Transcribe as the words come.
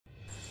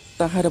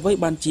តែហេតុអ្វី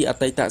បានជាអ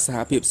តីតសហ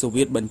ភាពសូ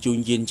វៀតបញ្ជូន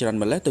យានច្រើន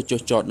ម្លេះទៅចុះ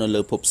ចតនៅ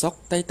លើភពសុក្រ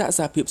តែតស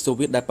ហភាពសូ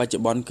វៀតដែលបច្ចុ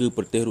ប្បន្នគឺ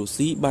ប្រទេសរុស្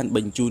ស៊ីបានប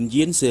ញ្ជូន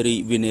យានស៊េរី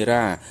វីនេ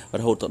រ៉ា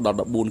រហូតដល់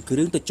14គ្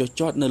រឿងទៅចុះ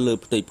ចតនៅលើ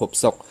ផ្ទៃភព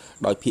សុក្រ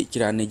ដោយភាគ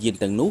ច្រើននៃយាន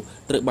ទាំងនោះ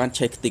ត្រូវបាន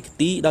ឆេះខ្ទេចខ្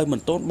ទីដោយមិន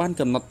ទាន់បាន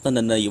កំណត់ទិន្ន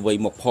ន័យអ្វី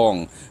មកផង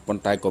ប៉ុ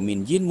ន្តែក៏មាន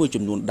យានមួយ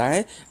ចំនួនដែរ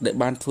ដែល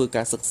បានធ្វើ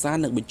ការសិក្សា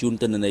និងបញ្ជូន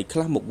ទិន្នន័យខ្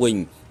លះមកវិញ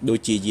ដូច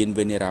ជាយាន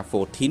Venera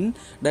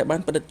 14 ដែលបា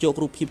នផ្ដិតយក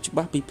រូបភាពច្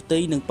បាស់ពីផ្ទៃ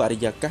និងបរិ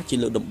យាកាសជា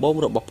លើកដំបូង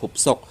របស់ភព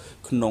សុក្រ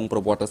ក្នុងប្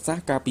រវត្តិសាស្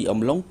ត្រកាលពីអំ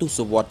ឡុងទស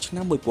វត្សរ៍ឆ្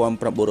នាំ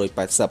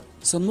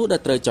1980សំណួរដែ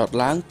លត្រូវចោទ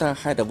ឡើងតើ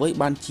ហេតុអ្វី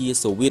បានជា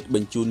សូវៀតប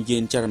ញ្ជូនយា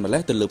នច្រើនម្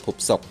លេះទៅលើភព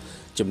សុក្រ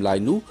ចម្លើយ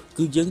នោះ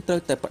គឺយើងត្រូ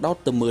វតែផ្ដោត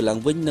ទៅមើលឡើង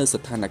វិញនៅ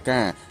ស្ថានភា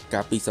ព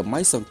កាលពីសម័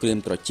យសង្គ្រាម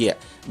ត្រជាក់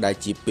ដែល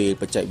ជាពេល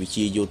បច្ចេកវិទ្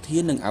យាយោធា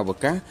និងអវ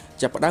កាស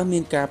ចាប់ផ្ដើមមា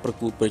នការប្រ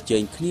កួតប្រជែ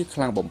ងគ្នាខ្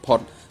លាំងបំផុត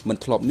មិន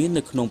ធ្លាប់មាន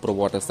នៅក្នុងប្រ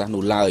វត្តិសាស្ត្រ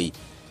នោះឡើយ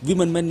វា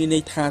មិនមែនមានន័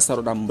យថាសហរ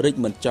ដ្ឋអាមេរិក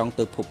មិនចង់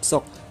ទៅភពសុ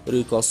ក្រ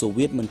ឬក៏សូ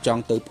វៀតមិនច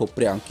ង់ទៅភព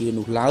ព្រះអង្គា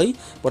នោះឡើយ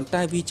ប៉ុន្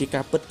តែវាជា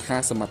ការពិតថា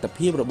សមត្ថ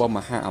ភាពរបស់ម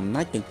ហាអំ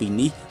ណាចទាំងពីរ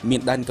នេះមា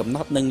នដែនកំណ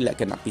ត់និងលក្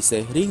ខណៈពិសេ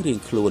សរៀង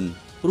ៗខ្លួន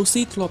រុស្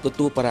ស៊ីធ្លាប់ទ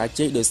ទួលបរា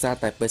ជ័យដោយសារ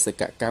តែបេស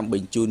កកម្មប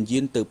ញ្ជូនយា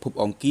នទៅភព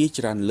អង្គា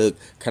ច្រើនលើក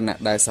ខណៈ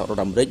ដែលសហរដ្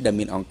ឋអាមេរិកដែល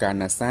មានអង្គការ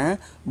NASA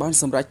បាន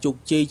សម្រេចជោគ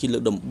ជ័យជាលើ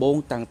កដំបូង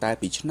តាំងតែ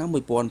ពីឆ្នាំ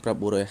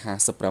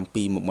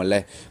1957មកម្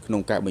លេះក្នុ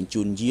ងការបញ្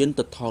ជូនយាន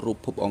ទៅថតរូប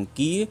ភពអង្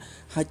គា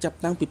ហើយចាប់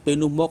តាំងពីពេល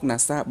នោះមក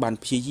NASA បាន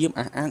ព្យាយាម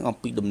អះអាងអំ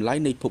ពីតម្លៃ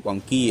នៃភពអ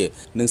ង្គា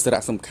និងសា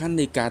រៈសំខាន់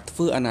នៃការធ្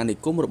វើអាណានិ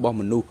គមរបស់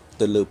មនុស្ស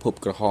ទៅលើភព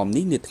ក្រហម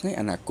នេះនាថ្ងៃ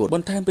អនាគតប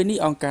ន្ថែមពីនេះ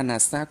អង្គការ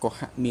NASA ក៏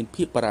ហាក់មាន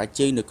ភាពបរា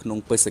ជ័យនៅក្នុង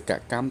បេសក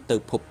កម្មទៅ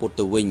ភពពុទ្ធ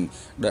ទៅវិញ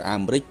ដោយអា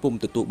មេរិកពុំ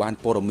ទទួលបាន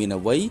ព័ត៌មាន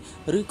អ្វី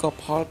ឬក៏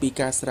ផលពី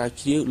ការស្រាវ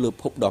ជ្រាវលើ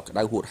ភពដ៏ក្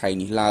តៅហួតហែង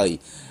នេះឡើយ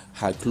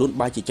ហើយខ្លួន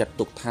បែរជាចាត់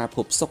ទុកថាភ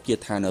ពសុក្រជា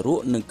ឋាននរក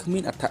និងគ្មា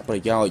នអត្ថប្រ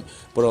យោជន៍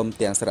ព្រម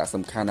ទាំងសារៈ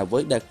សំខាន់អ្វី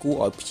ដែលគួរ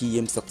ឲ្យព្យា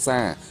យាមសិក្សា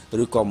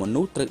ឬក៏ម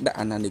នុស្សត្រូវដាក់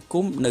អាណានិគ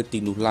មនៅទី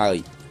នោះឡើយ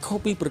ខុស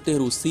ពីប្រទេស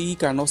រុស្ស៊ី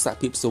កាលនោះសហ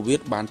ភាពសូវៀត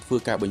បានធ្វើ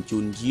ការបញ្ជូ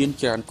នយាន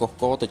ច្រើនកុះ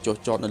ករទៅចុះ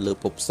ចតនៅលើ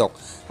ភពសុក្រ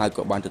ហើយ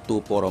ក៏បានទទួល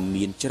ព័ត៌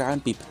មានច្រើន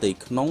ពីផ្ទៃ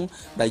ក្នុង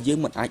ដែលយើង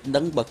មិនអាច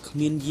ដឹងបើគ្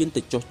មានយាន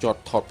ទៅចុះចត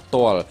ថតផ្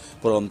ទាល់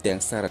ព្រមទាំង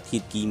សារធា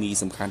តុគីមី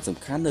សំខា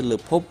ន់នៅលើ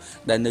ភព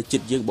ដែលនៅជិ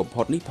តយើងបំ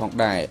ផុតនេះផង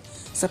ដែរ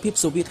សហភាព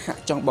សូវៀតហា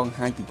ក់ចង់បង្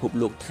ហាញពិភព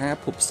លោកថា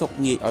ភពសុក្រ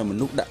ងាយឲ្យម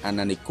នុស្សដាក់អា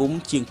ណានិគម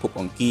ជាងភព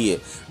អង្គា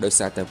ដោយ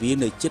សារតែវា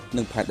នៅជិត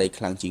នឹងផែនដី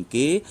ខ្លាំងជាង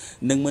គេ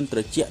និងមិនត្រ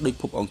ជាក់ដូច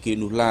ភពអង្គា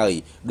នោះឡើយ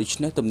ដូច្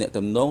នេះទំនាក់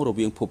ទំនងរ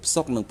វាងភព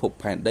សុក្រនិងភព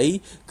ផែនដី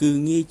គឺ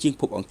ងាយជាង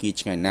ភពអង្គា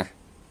ឆ្ងាយណាស់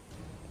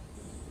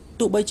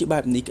ទោះបីជាបែ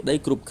បនេះក្តី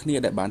គ្រប់គ្នា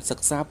ដែលបានសិ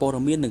ក្សាព័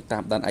ត៌មាននិងតា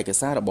មដានឯក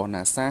សាររបស់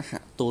NASA ហា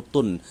ក់ទទ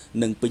ន់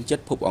និងពេញចិ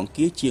ត្តភពអង្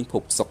គាជាងភ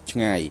ពសុក្រឆ្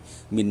ងាយ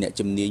មានអ្នក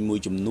ជំនាញមួយ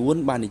ចំនួន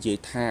បាននិយាយ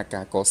ថា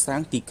ការកសា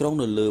ងទីក្រុង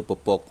នៅលើព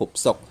ពកភព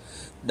សុក្រ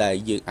ដែល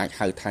យើងអាច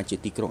ហៅថាជា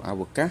ទីក្រុងអ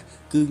វកាស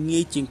គឺងា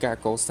យជាងការ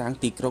កសាង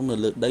ទីក្រុងនៅ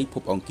លើដីភ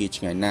ពអង្គា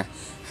ឆ្ងាយណាស់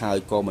ហើយ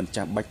ក៏មិន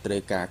ចាំបាច់ត្រូ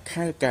វការ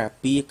ខែលការ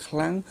ពារខ្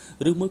លាំង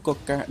ឬមួយក៏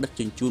ការដឹក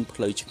ជញ្ជូនផ្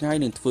លូវឆ្ងាយ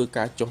និងធ្វើ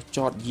ការចុះច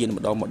តយាន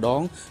ម្ដង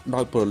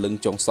ដោយព្រលឹង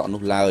ចុងសក់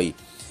នោះឡើយ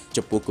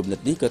ចំពោះគំនិត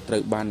នេះក៏ត្រូ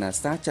វបាន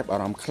NASA ចាប់អា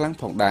រម្មណ៍ខ្លាំង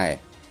ផងដែរ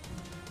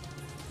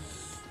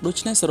ដូ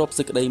ច្នេះសរុប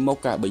សេចក្តីមក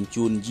ការបញ្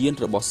ជូនយាន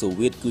របស់សូ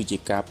វៀតគឺជា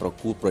ការប្រ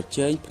កួតប្រ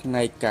ជែងផ្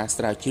នែកការ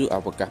ស្រាវជ្រាវអ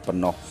វកាសប៉ុ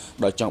ណ្ណោះ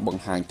ដោយចង់ប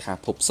ង្ហាញថា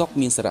ភពសុក្រ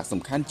មានសារៈ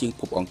សំខាន់ជាង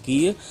ភពអង្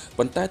គា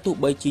ប៉ុន្តែទោះ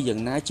បីជាយ៉ា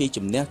ងណាជ័យ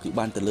ជំនះគឺ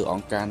បានទៅលើអ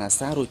ង្គការ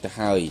NASA រួចទៅ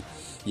ហើយ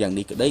យ៉ាង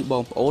នេះក្តីប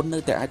ងប្អូននៅ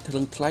តែអាចថ្លឹ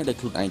ងថ្លែងដោយ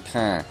ខ្លួនឯង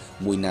ថា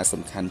មួយណា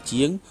សំខាន់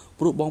ជាង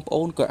ព្រោះបងប្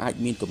អូនក៏អាច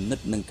មានគំនិត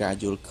និងការ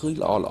យល់ឃើញ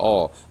ល្អ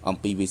អំ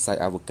ពីវិស័យ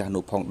អវកាស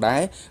នោះផងដែ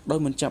រដោយ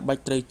មិនចាំបា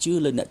ច់ត្រូវជឿ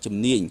លើអ្នកជំ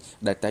នាញ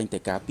ដែលតែងតែ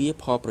ការពារ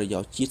ផលប្រយោ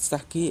ជន៍ជាតិសា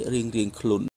សន៍គេរៀងៗខ្លួន